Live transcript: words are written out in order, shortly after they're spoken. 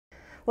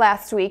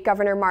Last week,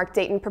 Governor Mark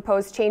Dayton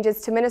proposed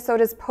changes to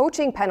Minnesota's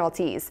poaching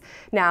penalties.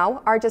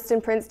 Now, our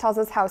Justin Prince tells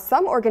us how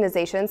some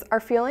organizations are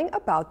feeling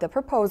about the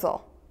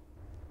proposal.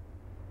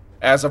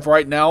 As of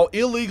right now,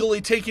 illegally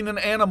taking an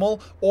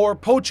animal, or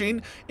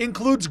poaching,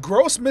 includes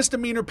gross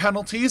misdemeanor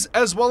penalties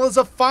as well as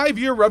a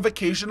 5-year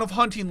revocation of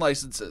hunting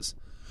licenses.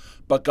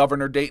 But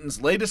Governor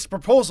Dayton's latest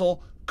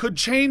proposal could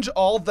change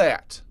all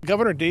that.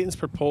 Governor Dayton's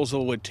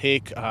proposal would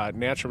take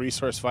natural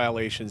resource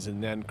violations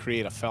and then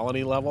create a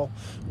felony level,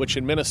 which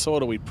in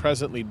Minnesota we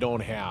presently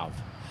don't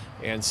have.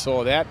 And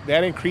so that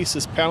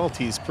increases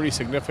penalties pretty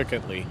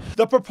significantly.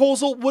 The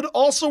proposal would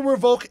also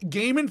revoke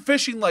game and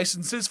fishing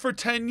licenses for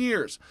 10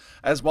 years,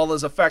 as well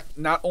as affect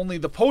not only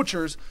the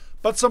poachers,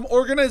 but some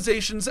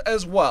organizations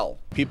as well.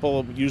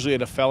 People usually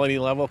at a felony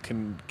level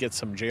can get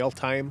some jail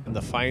time and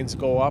the fines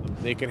go up.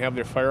 They can have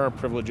their firearm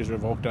privileges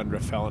revoked under a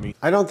felony.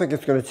 I don't think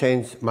it's going to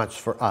change much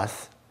for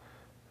us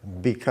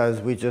because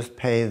we just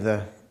pay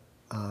the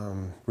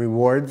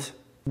rewards.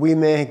 We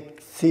may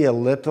see a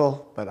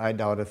little, but I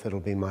doubt if it'll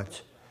be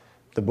much.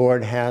 The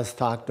board has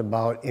talked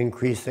about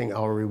increasing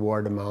our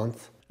reward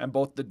amounts. And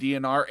both the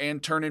DNR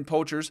and turn-in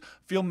poachers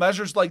feel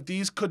measures like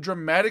these could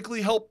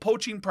dramatically help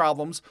poaching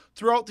problems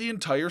throughout the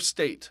entire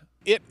state.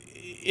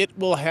 It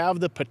will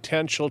have the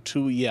potential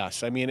to,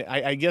 yes. I mean,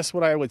 I guess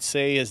what I would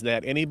say is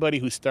that anybody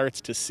who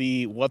starts to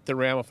see what the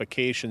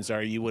ramifications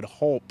are, you would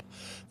hope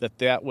that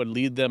that would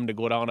lead them to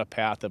go down a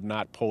path of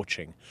not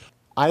poaching.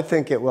 I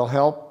think it will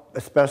help,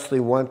 especially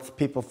once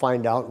people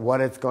find out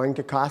what it's going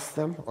to cost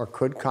them or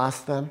could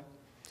cost them.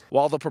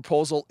 While the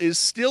proposal is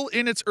still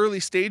in its early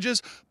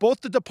stages,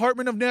 both the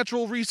Department of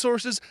Natural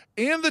Resources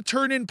and the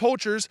turn-in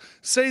poachers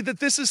say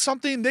that this is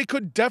something they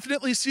could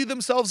definitely see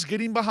themselves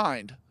getting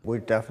behind. We're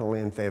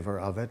definitely in favor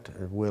of it,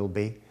 it will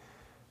be,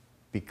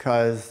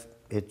 because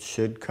it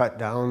should cut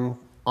down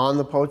on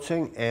the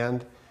poaching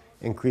and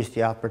increase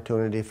the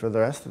opportunity for the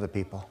rest of the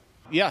people.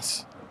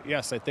 Yes,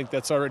 I think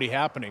that's already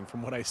happening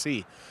from what I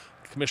see.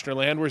 Commissioner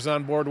Landwehr's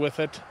on board with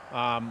it.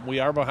 We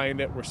are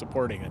behind it, we're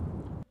supporting it.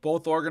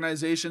 Both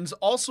organizations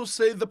also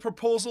say the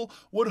proposal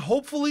would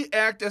hopefully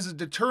act as a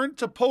deterrent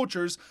to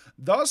poachers,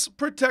 thus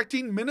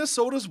protecting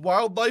Minnesota's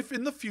wildlife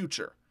in the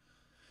future.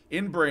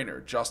 In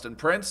Brainerd, Justin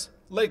Prince,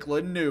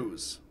 Lakeland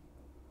News.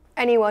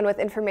 Anyone with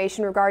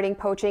information regarding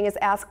poaching is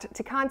asked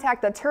to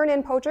contact the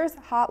Turn-In Poachers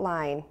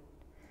hotline.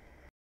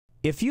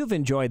 If you've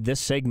enjoyed this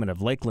segment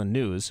of Lakeland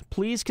News,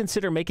 please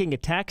consider making a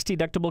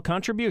tax-deductible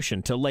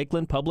contribution to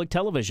Lakeland Public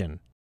Television.